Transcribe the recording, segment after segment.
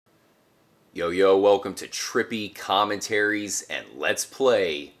Yo, yo, welcome to Trippy Commentaries and Let's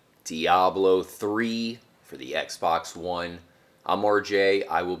Play Diablo 3 for the Xbox One. I'm RJ.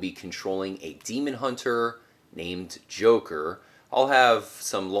 I will be controlling a Demon Hunter named Joker. I'll have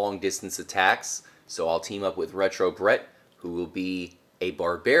some long-distance attacks, so I'll team up with Retro Brett, who will be a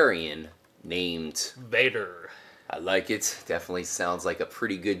Barbarian named Vader. I like it. Definitely sounds like a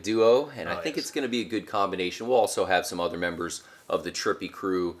pretty good duo, and I think it's going to be a good combination. We'll also have some other members of the Trippy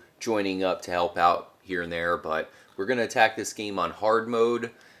crew joining up to help out here and there, but we're going to attack this game on hard mode.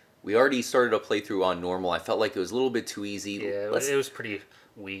 We already started a playthrough on normal. I felt like it was a little bit too easy. Yeah, it was pretty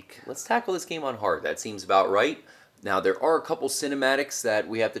weak. Let's tackle this game on hard. That seems about right. Now, there are a couple cinematics that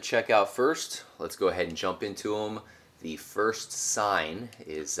we have to check out first. Let's go ahead and jump into them. The first sign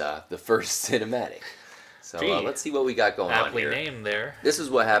is the first cinematic. So let's see what we got going on here. Aptly named there. This is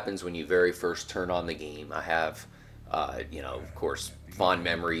what happens when you very first turn on the game. I have, of course, fond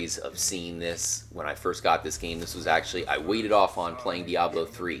memories of seeing this when I first got this game. This was actually, I waited off on playing Diablo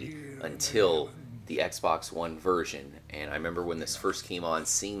 3 until the Xbox One version. And I remember when this first came on,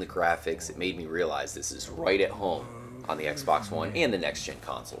 seeing the graphics, it made me realize this is right at home on the Xbox One and the next-gen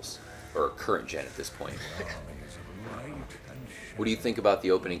consoles, or current gen at this point. What do you think about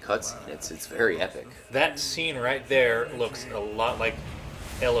the opening cutscene? It's very epic. That scene right there looks a lot like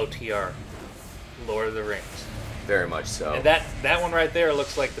LOTR, Lord of the Rings. Very much so. And that one right there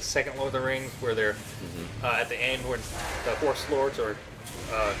looks like the second Lord of the Rings, where they're at the end when the horse lords are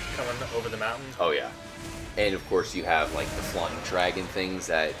coming over the mountain. Oh yeah, and of course you have like the flying dragon things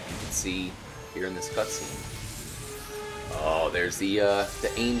that you can see here in this cutscene. Oh, there's the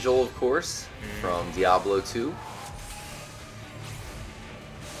angel, of course, from Diablo 2.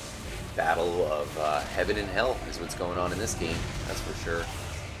 Battle of heaven and hell is what's going on in this game, that's for sure.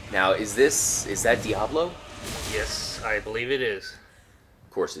 Now, is that Diablo? Yes, I believe it is. Of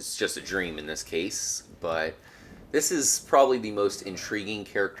course, it's just a dream in this case, but this is probably the most intriguing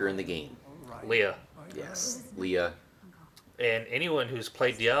character in the game. Leah. Yes, Leah. And anyone who's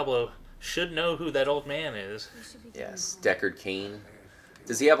played Diablo should know who that old man is. Yes, Deckard Cain.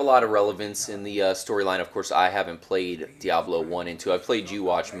 Does he have a lot of relevance in the storyline? Of course, I haven't played Diablo 1 and 2. I've played you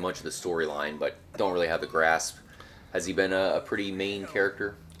watch much of the storyline, but don't really have the grasp. Has he been a pretty main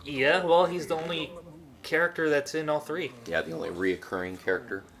character? Yeah, well, he's the only character that's in all three. Yeah, the only reoccurring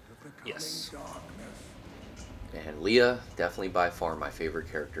character. Yes. And Leah, definitely by far my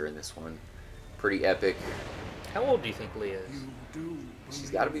favorite character in this one. Pretty epic. How old do you think Leah is? She's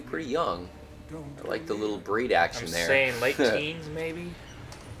got to be pretty young. I like the little braid action there. I'm saying late teens, maybe?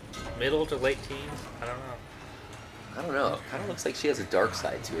 Middle to late teens? I don't know. I don't know. Kind of looks like she has a dark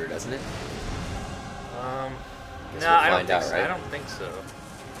side to her, doesn't it? No, I don't think so. Right? I don't think so.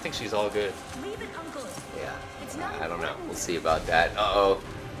 I think she's all good. Yeah. I don't know. We'll see about that. Uh-oh.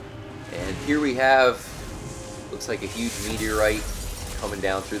 And here we have, looks like a huge meteorite coming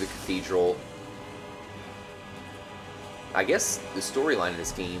down through the cathedral. I guess the storyline of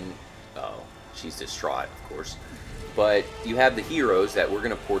this game, oh, she's distraught, of course. But you have the heroes that we're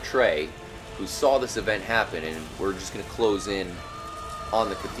going to portray who saw this event happen, and we're just going to close in on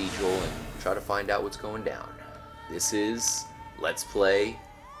the cathedral and try to find out what's going down. This is Let's Play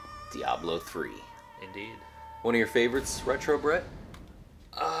Diablo 3. Indeed. One of your favorites, Retro Brett?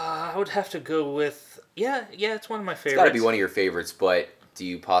 I would have to go with... Yeah, it's one of my favorites. It's got to be one of your favorites, but do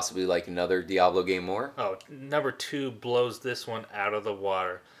you possibly like another Diablo game more? Oh, number 2 blows this one out of the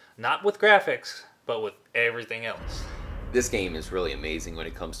water. Not with graphics, but with everything else. This game is really amazing when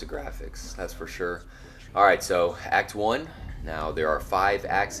it comes to graphics, that's for sure. Alright, so Act 1. Now, there are 5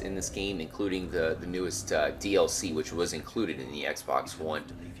 acts in this game, including the newest DLC, which was included in the Xbox One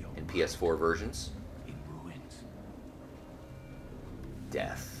and PS4 versions.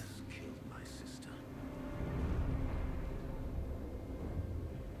 Death.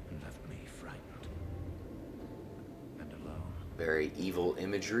 Very evil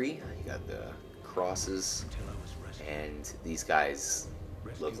imagery. You got the crosses, and these guys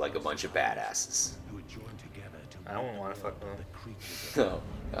look like a bunch of badasses. I don't want to fuck with them. No,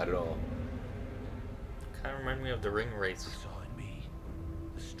 not at all. Kind of remind me of the ring race.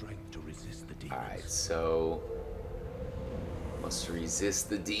 Alright, so must resist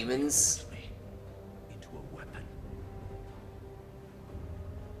the demons.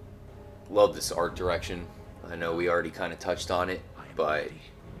 Love this art direction. I know we already kind of touched on it, but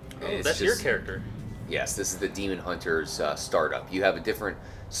oh, that's your character. Yes, this is the Demon Hunter's startup. You have a different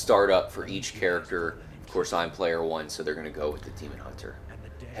startup for each character. Of course, I'm player 1, so they're going to go with the Demon Hunter.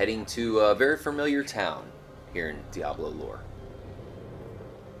 Heading to a very familiar town here in Diablo lore.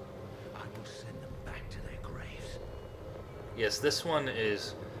 Yes, this one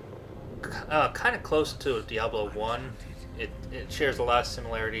is kind of close to Diablo 1. It shares a lot of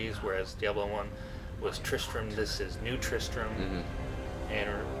similarities, whereas Diablo 1 was Tristram. This is New Tristram. And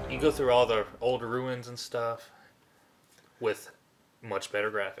you go through all the old ruins and stuff with much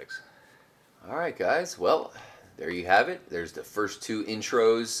better graphics. Alright guys, well, there you have it. There's the first 2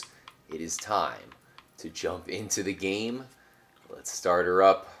 intros. It is time to jump into the game. Let's start her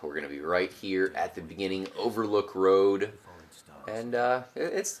up. We're going to be right here at the beginning, Overlook Road. And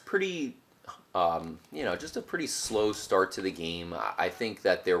it's pretty, you know, just a pretty slow start to the game. I think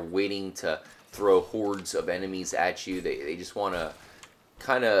that they're waiting to throw hordes of enemies at you. They just want to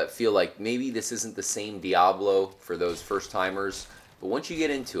kind of feel like maybe this isn't the same Diablo for those first-timers. But once you get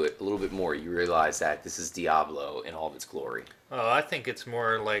into it a little bit more, you realize that this is Diablo in all of its glory. Oh, I think it's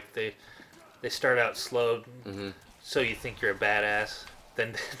more like they start out slow, so you think you're a badass.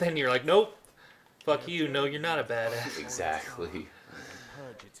 Then you're like, nope, fuck you. No, you're not a badass. Exactly.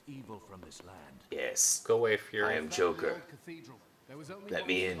 Purge its evil from this land. Yes. Go away, Fury. I am Joker. Let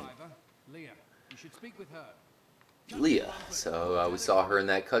me in. Leah, you should speak with her. Leah. So we saw her in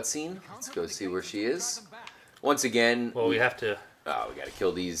that cutscene. Let's go see where she is. Once again, Well, we have to. we got to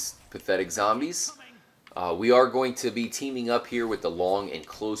kill these pathetic zombies. We are going to be teaming up here with the long and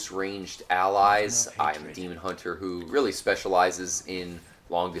close-ranged allies. I am a Demon Hunter who really specializes in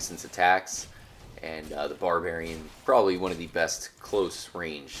long-distance attacks. And the Barbarian, probably one of the best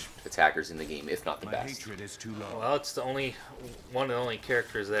close-range attackers in the game, if not the best. Hatred is too low. Well, it's one of the only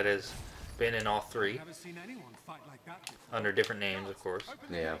characters that has been in all 3, Never seen anyone fight like that before. under different names, of course.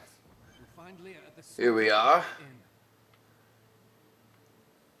 Yeah. You'll find Leah at the Here we are. inn.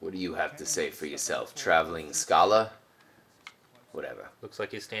 What do you have to say for yourself, traveling scholar? Whatever. Looks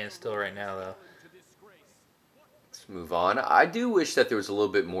like he's standing still right now, though. Let's move on. I do wish that there was a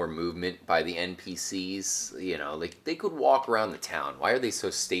little bit more movement by the NPCs. You know, like they could walk around the town. Why are they so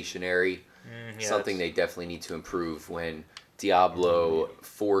stationary? Yeah, Something they definitely need to improve when Diablo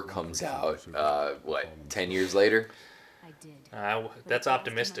 4 comes out. What, 10 years later? I did. That's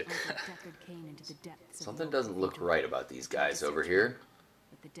optimistic. Something doesn't look right about these guys over here.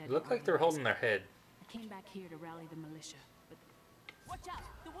 They look like they're holding their head. I came back here to rally the militia, but watch out!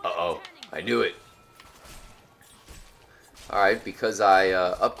 The wolves Uh-oh, are turning. I knew it. Alright, because I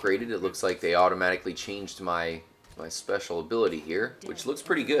upgraded, it looks like they automatically changed my special ability here, which looks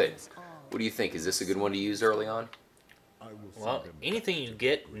pretty good. What do you think? Is this a good one to use early on? Well, anything you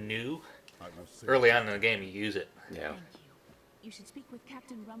get new early on in the game, you use it. Yeah. Thank you. You should speak with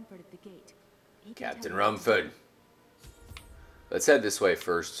Captain Rumford at the gate. He can Captain tell you Rumford. Let's head this way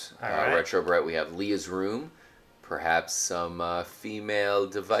first. Alright. Retro Brett, we have Leah's room. Perhaps some female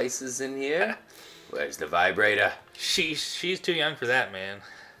devices in here. Where's the vibrator? She's too young for that, man.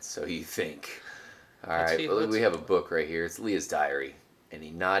 So you think. Let's Alright, see, well, let's- we have a book right here. It's Leah's diary. Any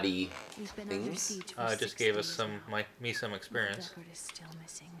naughty He's been under things? siege for It just 6 gave us days some now. some experience. Deckard is still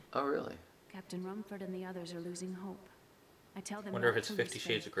missing. Oh, really? Captain Rumford and the others are losing hope. I tell them Wonder if not it's to 50 lose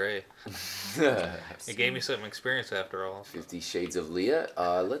Shades of faith. Grey. It gave me some experience after all. 50 Shades of Leah.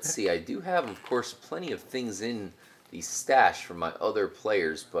 Let's see. I do have, of course, plenty of things in the stash from my other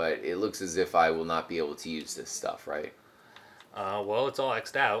players, but it looks as if I will not be able to use this stuff, right? Well, it's all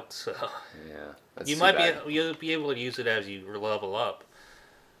X'd out, so Yeah. That's you too might bad. you'll be able to use it as you level up.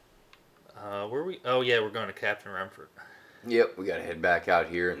 Where we? Oh yeah, we're going to Captain Rumford. Yep, we gotta head back out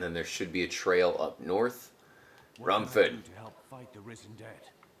here, and then there should be a trail up north. What can I Rumford. do to help fight the risen dead?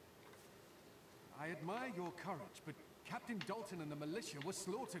 I admire your courage, but Captain Dalton and the militia were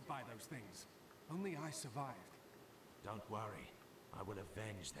slaughtered by those things. Only I survived. Don't worry. I will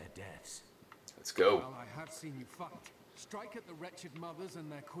avenge their deaths. Let's go. Well, I have seen you fight. Strike at the wretched mothers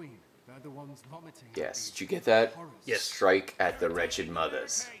and their queen. They're the ones vomiting. at Yes, these did you get that? horrors. Yes. Strike at the wretched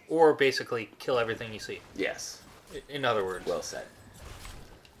mothers. Or basically kill everything you see. Yes. In other words. Well said.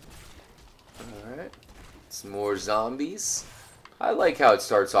 Alright. Some more zombies. I like how it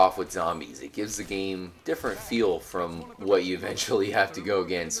starts off with zombies. It gives the game different feel from what you eventually have to go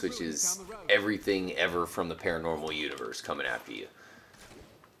against, which is everything ever from the paranormal universe coming after you.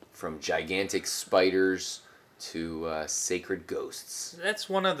 From gigantic spiders to sacred ghosts. That's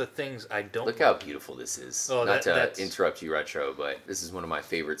one of the things I don't Look how beautiful this is. Oh, Not that's- to interrupt you, Retro, but this is one of my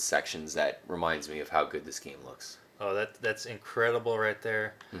favorite sections that reminds me of how good this game looks. Oh, that's incredible right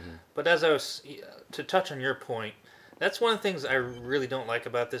there. Mm-hmm. But as I was to touch on your point, that's one of the things I really don't like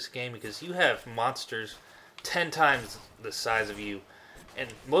about this game, because you have monsters 10 times the size of you, and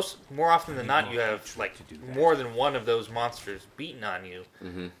more often than not, you have like more than one of those monsters beating on you.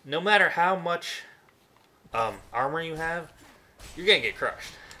 Mm-hmm. No matter how much armor you have, you're gonna get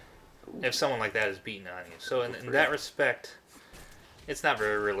crushed if someone like that is beating on you. So in that respect, it's not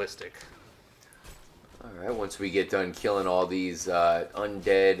very realistic. Alright, once we get done killing all these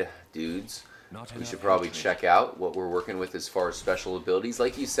undead dudes, we should probably check out what we're working with as far as special abilities.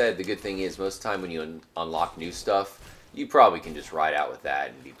 Like you said, the good thing is most of the time when you unlock new stuff, you probably can just ride out with that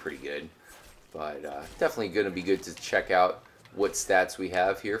and be pretty good. But definitely going to be good to check out what stats we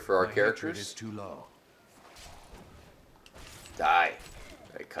have here for our characters. Is too low. Die.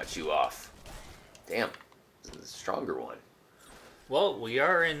 I cut you off. Damn, this is a stronger one. Well, we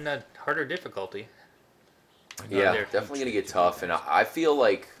are in a harder difficulty. Yeah, there. definitely going to get tough. And I feel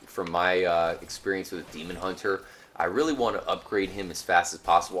like from my experience with Demon Hunter, I really want to upgrade him as fast as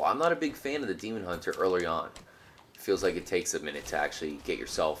possible. I'm not a big fan of the Demon Hunter early on. It feels like it takes a minute to actually get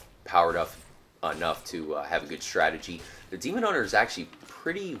yourself powered up enough to have a good strategy. The Demon Hunter is actually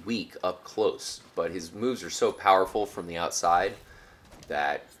pretty weak up close, but his moves are so powerful from the outside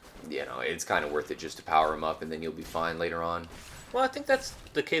that, you know, it's kind of worth it just to power him up, and then you'll be fine later on. Well, I think that's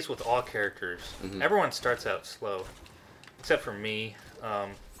the case with all characters. Everyone starts out slow, except for me.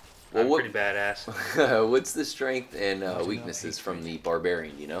 I'm pretty badass. What's the strength and weaknesses from the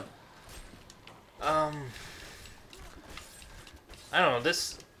Barbarian, you know? I don't know.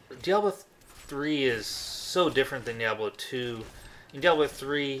 This Diablo 3 is so different than Diablo 2. In Diablo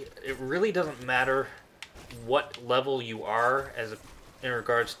 3, it really doesn't matter what level you are in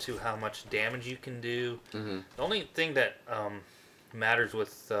regards to how much damage you can do. The only thing that matters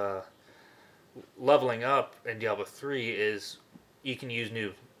with leveling up in Diablo 3 is you can use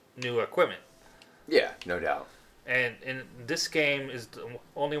new equipment. Yeah, no doubt. And this game is the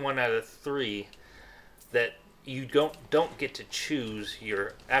only one out of 3 that you don't get to choose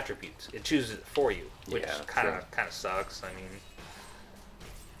your attributes. It chooses it for you, which kind of sucks. I mean,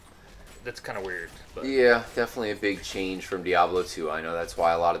 that's kind of weird. But. Yeah, definitely a big change from Diablo 2. I know that's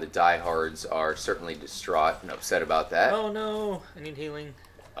why a lot of the diehards are certainly distraught and upset about that. Oh no, I need healing.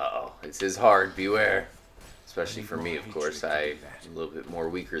 Uh-oh, this is hard. Beware. Especially for me, of course. I'm a little bit more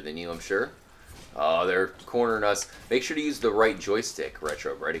weaker than you, I'm sure. Oh, they're cornering us. Make sure to use the right joystick,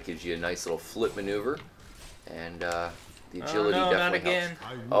 Retro, right? It gives you a nice little flip maneuver. And the agility no, definitely not again. helps.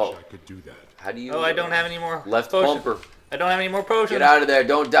 I wish Oh, I could do that. how do you... Oh, I don't have any more Left potions. bumper. I don't have any more potions. Get out of there.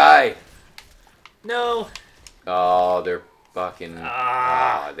 Don't die. No. Oh, they're fucking...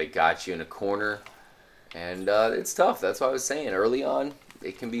 they got you in a corner. And it's tough. That's what I was saying. Early on,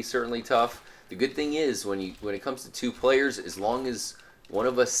 it can be certainly tough. The good thing is, when it comes to 2 players, as long as one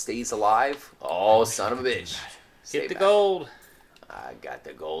of us stays alive... Oh, son of a bitch. Stay Get the back. gold. I got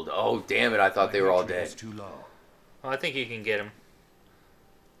the gold. Oh, damn it. I thought they were all dead. Is too low. Oh, I think you can get him.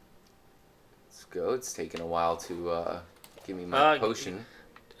 Let's go. It's taking a while to give me my potion.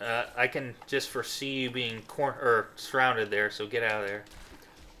 I can just foresee you being surrounded there, so get out of there.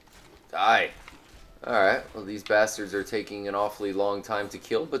 Die. Alright. Well, these bastards are taking an awfully long time to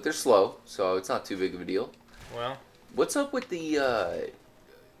kill, but they're slow, so it's not too big of a deal. Well, What's up with the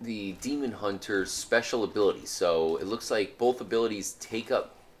Demon Hunter's special abilities? So it looks like both abilities take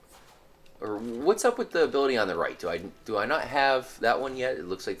up... Or what's up with the ability on the right? Do I not have that one yet? It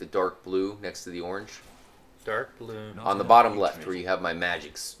looks like the dark blue next to the orange. dark blue. On the bottom left, where you have my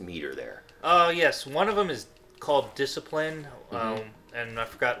magic meter there. Oh, yes. One of them is called Discipline, and I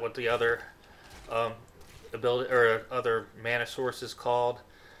forgot what the other ability or other mana source is called.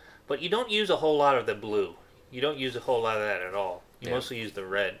 But you don't use a whole lot of the blue. You don't use a whole lot of that at all. You mostly use the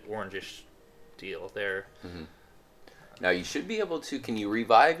red, orangish deal there. Now you should be able to. Can you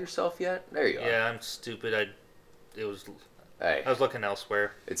revive yourself yet? There you are. Yeah, I'm stupid. Hey, I was looking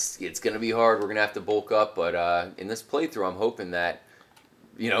elsewhere. it's gonna be hard. We're gonna have to bulk up, but in this playthrough, I'm hoping that,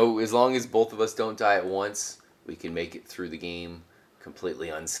 you know, as long as both of us don't die at once, we can make it through the game completely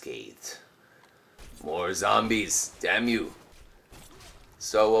unscathed. More zombies, damn you!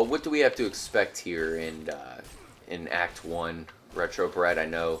 So, what do we have to expect here in Act 1? Retro Brett, I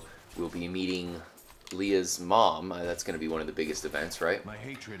know we'll be meeting Leah's mom. That's going to be one of the biggest events, right? My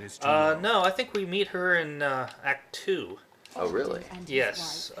hatred is too low. No, I think we meet her in Act 2. Oh, really?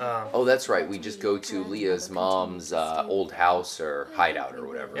 Yes. Oh, that's right. We just go to Leah's mom's old house or hideout or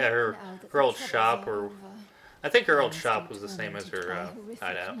whatever. Yeah, her old shop, or I think her old shop was the same as her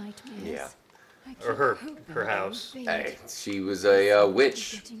hideout, Yeah. or her house. Hey, she was a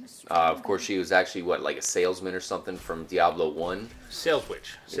witch. Of course, she was actually, what, like a salesman or something from Diablo 1? Sales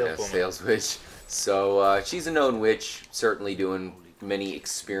witch, Yeah, saleswoman. sales witch. So she's a known witch, certainly doing many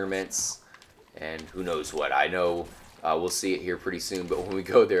experiments, and who knows what. I know we'll see it here pretty soon, but when we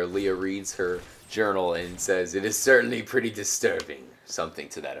go there, Leah reads her journal and says, "It is certainly pretty disturbing," something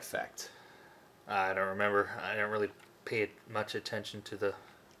to that effect. I don't remember. I don't really pay much attention to the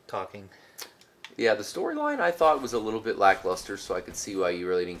talking. Yeah, the storyline I thought was a little bit lackluster, so I could see why you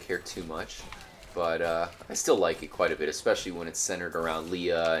really didn't care too much. But I still like it quite a bit, especially when it's centered around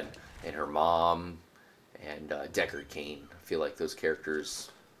Leah and her mom and Deckard Cain. I feel like those characters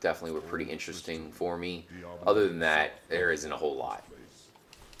definitely were pretty interesting for me. Other than that, there isn't a whole lot.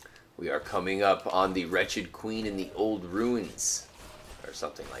 We are coming up on the Wretched Queen in the Old Ruins, or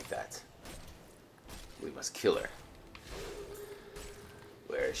something like that. We must kill her.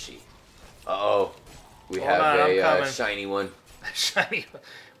 Where is she? Uh-oh. We have a shiny one. Shiny.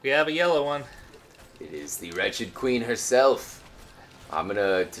 We have a yellow one. It is the Wretched Queen herself. I'm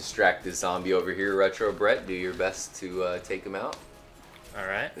gonna distract this zombie over here, Retro Brett. Do your best to take him out.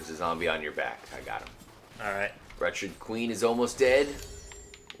 Alright. There's a zombie on your back. I got him. Alright. Wretched Queen is almost dead.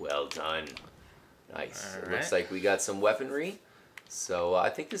 Well done. Nice. All It looks right. like we got some weaponry. So I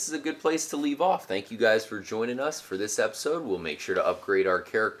think this is a good place to leave off. Thank you guys for joining us for this episode. We'll make sure to upgrade our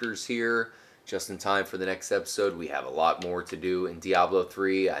characters here just in time for the next episode. We have a lot more to do in Diablo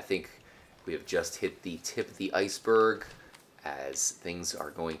 3. I think we have just hit the tip of the iceberg as things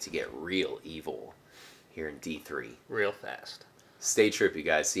are going to get real evil here in D3. Real fast. Stay trippy,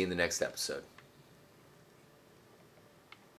 guys. See you in the next episode.